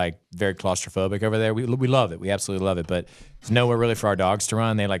Nashville. It's like very claustrophobic over there. We love it. We absolutely love it, but there's nowhere really for our dogs to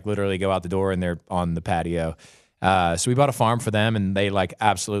run. They like literally go out the door and they're on the patio. So we bought a farm for them, and they like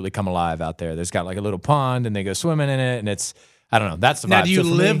absolutely come alive out there. There's got like a little pond, and they go swimming in it, and it's. I don't know. That's the vibe. Now, do you So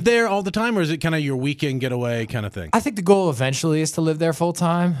for live me, there all the time, or is it kind of your weekend getaway kind of thing? I think the goal eventually is to live there full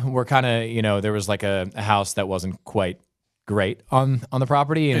time. We're kind of, there was like a house that wasn't quite great on the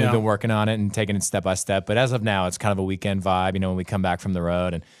property, and we've been working on it and taking it step by step. But as of now, it's kind of a weekend vibe, when we come back from the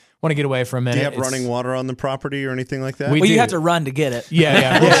road and want to get away for a minute. do you have running water on the property or anything like that? Well, you have to run to get it.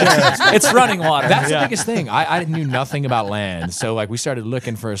 Yeah. It's running water. That's the biggest thing. I knew nothing about land. So like we started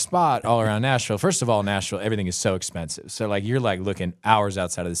looking for a spot all around Nashville. First of all, Nashville, everything is so expensive. So like you're like looking hours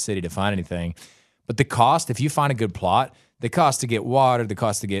outside of the city to find anything. But the cost, if you find a good plot, the cost to get water, the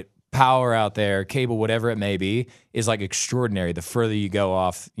cost to get power out there, cable, whatever it may be, is like extraordinary the further you go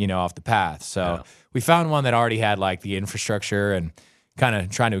off the path. So we found one that already had like the infrastructure and kind of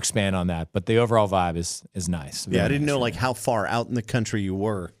trying to expand on that. But the overall vibe is nice. Yeah, I didn't know like how far out in the country you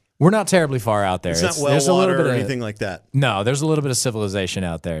were. We're not terribly far out there. It's not well there's a water little bit or of, anything like that. No, there's a little bit of civilization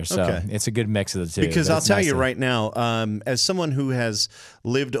out there. So Okay. it's a good mix of the two. Because but I'll it's tell nice you to- right now, as someone who has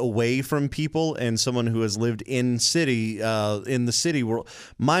lived away from people and someone who has lived in the city world,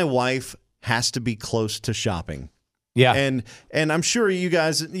 my wife has to be close to shopping. Yeah. And I'm sure you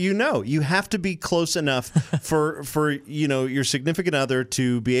guys, you have to be close enough for your significant other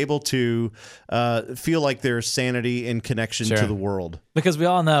to be able to feel like there's sanity and connection to the world. Because we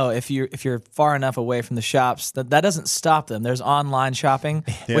all know if you're far enough away from the shops, that doesn't stop them. There's online shopping,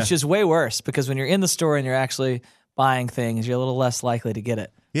 which is way worse because when you're in the store and you're actually buying things, you're a little less likely to get it.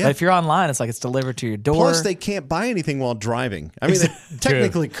 Yeah. But if you're online, it's like it's delivered to your door. Plus, they can't buy anything while driving. I mean, they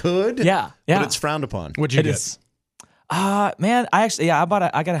technically could, yeah. but it's frowned upon. What'd you It get? is. Man, I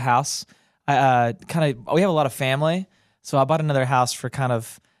got a house. We have a lot of family, so I bought another house for kind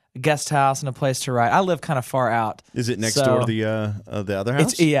of a guest house and a place to ride. I live kind of far out. Is it next So- door to the other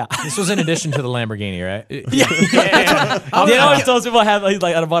house? Yeah. This was in addition to the Lamborghini, right? I always told people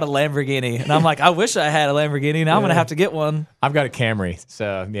I bought a Lamborghini, and I'm like, I wish I had a Lamborghini. Now I'm gonna have to get one. I've got a Camry,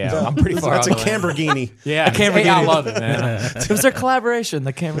 so yeah, I'm pretty far. That's a out the way. Lamborghini. Yeah, a Lamborghini. I love it, man. It was their collaboration,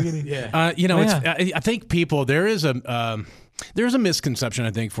 the Lamborghini. I think people there is a misconception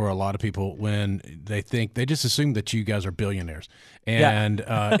I think for a lot of people when they just assume that you guys are billionaires, and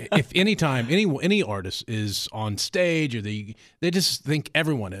if anytime any artist is on stage or they just think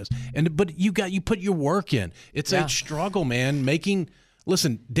everyone is, but you put your work in. It's a struggle, man.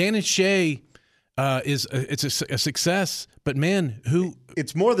 Listen, Dan and Shay it's a success, but man,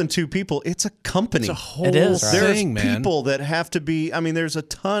 it's more than two people. It's a company. It's a whole is. There's thing, man. people that have to be. I mean, there's a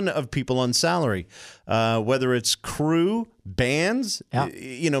ton of people on salary, whether it's crew, bands,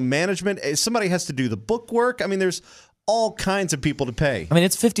 management. Somebody has to do the book work. I mean, there's all kinds of people to pay. I mean,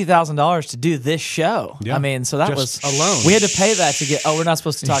 it's $50,000 to do this show. Yeah. I mean, so that Just was alone. We had to pay that to get. Oh, we're not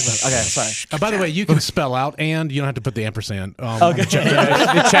supposed to talk about it. Okay, sorry. By the way, you can spell out and you don't have to put the ampersand. Okay.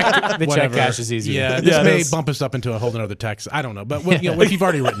 The check Whatever. cash is easier. Yeah, this Yeah, it may is. bump us up into a whole other text. I don't know, but if you've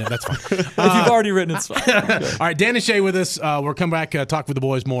already written it, that's fine. If you've already written it, it's fine. All right, Dan and Shay with us. We'll come back, talk with the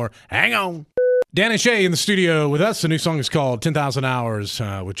boys more. Hang on. Dan and Shay in the studio with us. The new song is called 10,000 Hours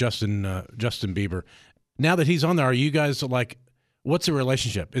with Justin Bieber. Now that he's on there, are you guys like, what's the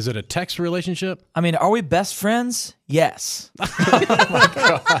relationship? Is it a text relationship? I mean, are we best friends? Yes.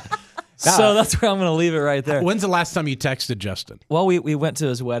 So that's where I'm going to leave it right there. When's the last time you texted Justin? Well, we went to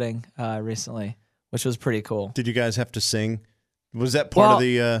his wedding recently, which was pretty cool. Did you guys have to sing? Was that part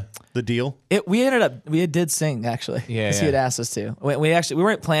of the deal? We did sing actually. Yeah, because he had asked us to. We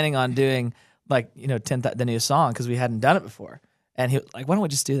weren't planning on doing the new song because we hadn't done it before, and he was like, why don't we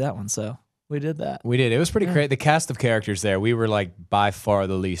just do that one? So we did that. We did. It was pretty great. The cast of characters there, we were like by far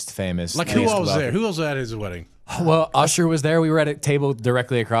the least famous. Like who else was there? Who else was at his wedding? Well, Usher was there. We were at a table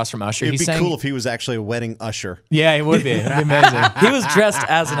directly across from Usher. It'd He be sang, cool if he was actually a wedding usher. Yeah, it would be. It'd be amazing. He was dressed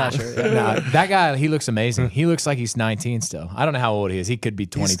as an usher. Yeah. No, that guy, he looks amazing. He looks like he's 19 still. I don't know how old he is. He could be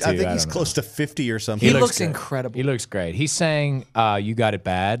 22. I think he's don't know. close to 50 or something. He looks looks great. incredible. He looks great. He sang "You Got It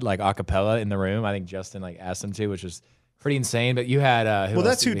Bad" like a cappella in the room. I think Justin like asked him to, which was pretty insane. But you had Well,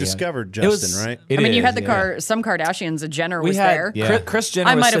 that's who discovered Justin, was- right? It I mean, you is, had the yeah. some Kardashians. Jenner we was had there. Yeah. Kris Jenner.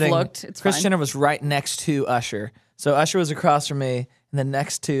 I was might have sitting- looked. It's Kris fine. Jenner was right next to Usher. So Usher was across from me, and then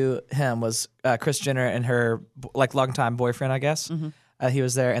next to him was Kris Jenner and her like longtime boyfriend, I guess. Mm-hmm. He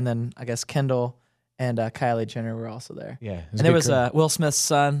was there, and then I guess Kendall and Kylie Jenner were also there. Yeah, it and there good was crowd. Will Smith's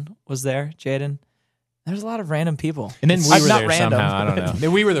son was there, Jaden. There's a lot of random people. And then we Like, were not there random. somehow. I don't know.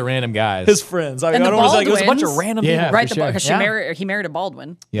 Then we were the random guys. His friends. I And mean, the it was like it was a bunch of Baldwins. random Yeah. people. Right, for sure. because Yeah. he married a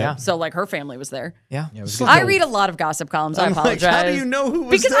Baldwin. Yeah. So like her family was there. Yeah. I read a lot of gossip columns. I I'm like, apologize. how do you know who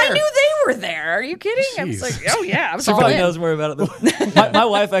was Because there? I knew they were there. Are you kidding? I was like, oh yeah, I was She all probably in. knows more about it than my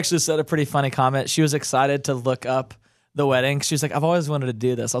wife actually said a pretty funny comment. She was excited to look up the wedding. She was like, I've always wanted to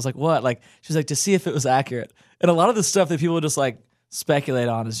do this. I was like, what? Like, she was like, to see if it was accurate. And a lot of the stuff that people just like speculate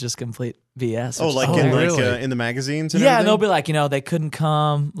on is just complete BS. Oh, which is like hilarious. in the magazines and yeah, and everything? they'll be like, they couldn't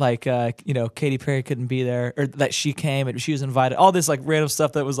come, like, Katy Perry couldn't be there, or that she came and she was invited. All this like random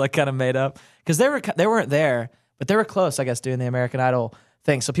stuff that was like kind of made up because they weren't there, but they were close, I guess, doing the American Idol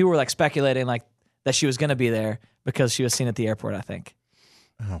thing. So people were like speculating like that she was going to be there because she was seen at the airport, I think.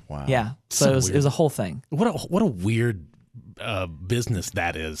 Oh, wow. Yeah, so So it was weird. a whole thing. What a weird business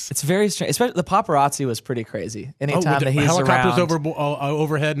that is. It's very strange. Especially the paparazzi was pretty crazy. Anytime with that he's helicopters around,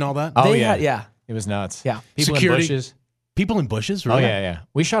 overhead and all that. Oh, they yeah. had- It was nuts. Yeah. People Security. in bushes. People in bushes. Oh Really? yeah.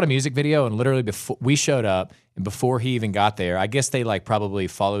 We shot a music video, and literally before we showed up, and before he even got there, I guess they like probably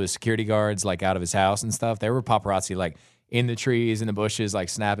follow his security guards like out of his house and stuff. There were paparazzi like in the trees, in the bushes, like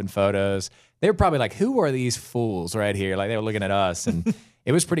snapping photos. They were probably like, "Who are these fools right here?" Like they were looking at us, and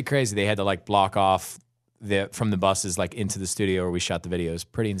it was pretty crazy. They had to like block off from the buses like into the studio where we shot the videos.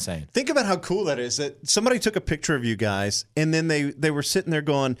 Pretty insane. Think about how cool that is that somebody took a picture of you guys and then they were sitting there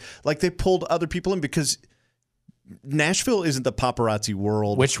going, like they pulled other people in because Nashville isn't the paparazzi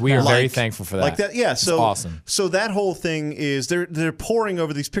world. Which we are very thankful for that. Like that, yeah. It's So awesome. So that whole thing is they're pouring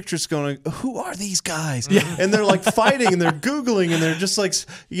over these pictures, going, "Who are these guys?" And they're like fighting and they're googling and they're just like,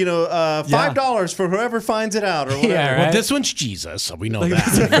 $5 for whoever finds it out or whatever. Yeah, Well, right? this one's Jesus, so we know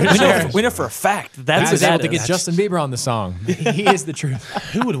that. we know for a fact that's I was what able that to get is. Justin Bieber on the song. He is the truth.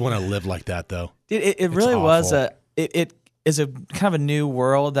 Who would want to live like that, though? It really was awful. it is a kind of a new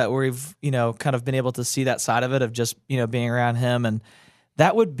world that we've kind of been able to see that side of it of just being around him, and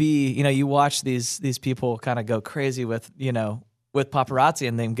that would be you watch these people kind of go crazy with paparazzi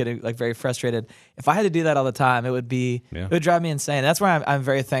and them getting like very frustrated. If I had to do that all the time, it would drive me insane. That's why I'm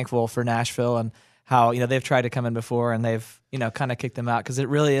very thankful for Nashville and how they've tried to come in before and they've kind of kicked them out because it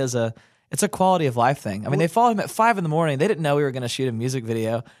really is it's a quality of life thing. I mean, they followed him at 5 a.m. They didn't know we were going to shoot a music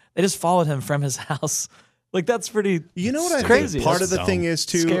video. They just followed him from his house. Like that's pretty. You know what I crazy. think part That's of the thing is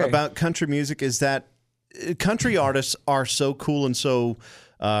too scary. about country music is that country artists are so cool and so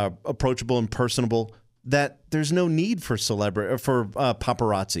approachable and personable that there's no need for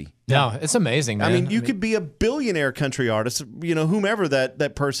paparazzi. No, it's amazing, man. I mean, you could be a billionaire country artist, whomever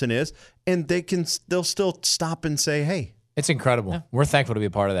that person is, and they'll still stop and say, "Hey." It's incredible. Yeah. We're thankful to be a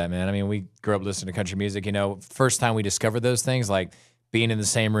part of that, man. I mean, we grew up listening to country music. First time we discovered those things, like being in the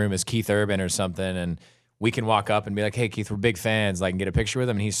same room as Keith Urban or something, and we can walk up and be like, "Hey, Keith, we're big fans." Like, and get a picture with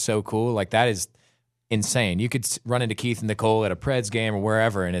him, and he's so cool. Like, that is insane. You could run into Keith and Nicole at a Preds game or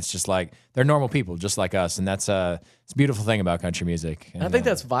wherever, and it's just like they're normal people, just like us, and that's it's a beautiful thing about country music. And I think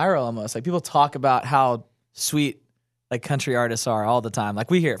that's viral almost. Like people talk about how sweet like country artists are all the time.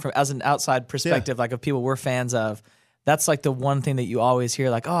 Like we hear it from as an outside perspective, like of people we're fans of. That's like the one thing that you always hear.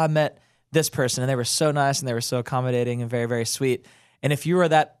 Like, oh, I met this person and they were so nice and they were so accommodating and very, very sweet. And if you are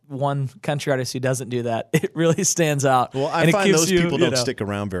that one country artist who doesn't do that, it really stands out. Well, I and find it gives those people don't stick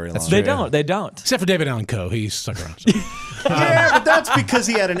around very long. They don't. They don't. Except for David Allan Coe. He stuck around. So. Yeah, but that's because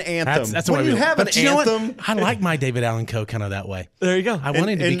he had an anthem. That's when what you have an but you know what? anthem. I like my David Allan Coe kind of that way. There you go. I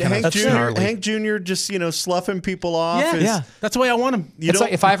want him to be kind Hank of Jr. snarly. Hank Jr. just sloughing people off. Yeah, is- That's the way I want him. It's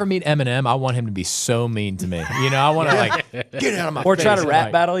like if I ever meet Eminem, I want him to be so mean to me. I want to like get out of my Or face. try to rap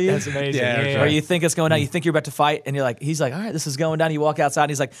Like, battle you. That's amazing. Or you think it's going down. You think you're about to fight, and you're like, he's like, all right, this is going down. You walk outside,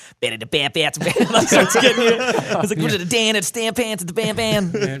 and he's like, like starts getting you. I was like, where's the Dan? It's Dan Pants. It's the Bam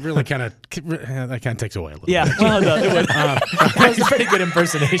Bam. It really kind of that kind of takes away a little. Yeah. Well, no, it would. That was a pretty good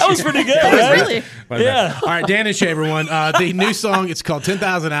impersonation. That was pretty good. It was right? really. Yeah. All right, Dan and Shay, everyone. The new song, it's called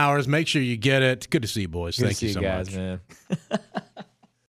 10,000 Hours. Make sure you get it. Good to see you, boys. Good to Thank see you so guys, much. man.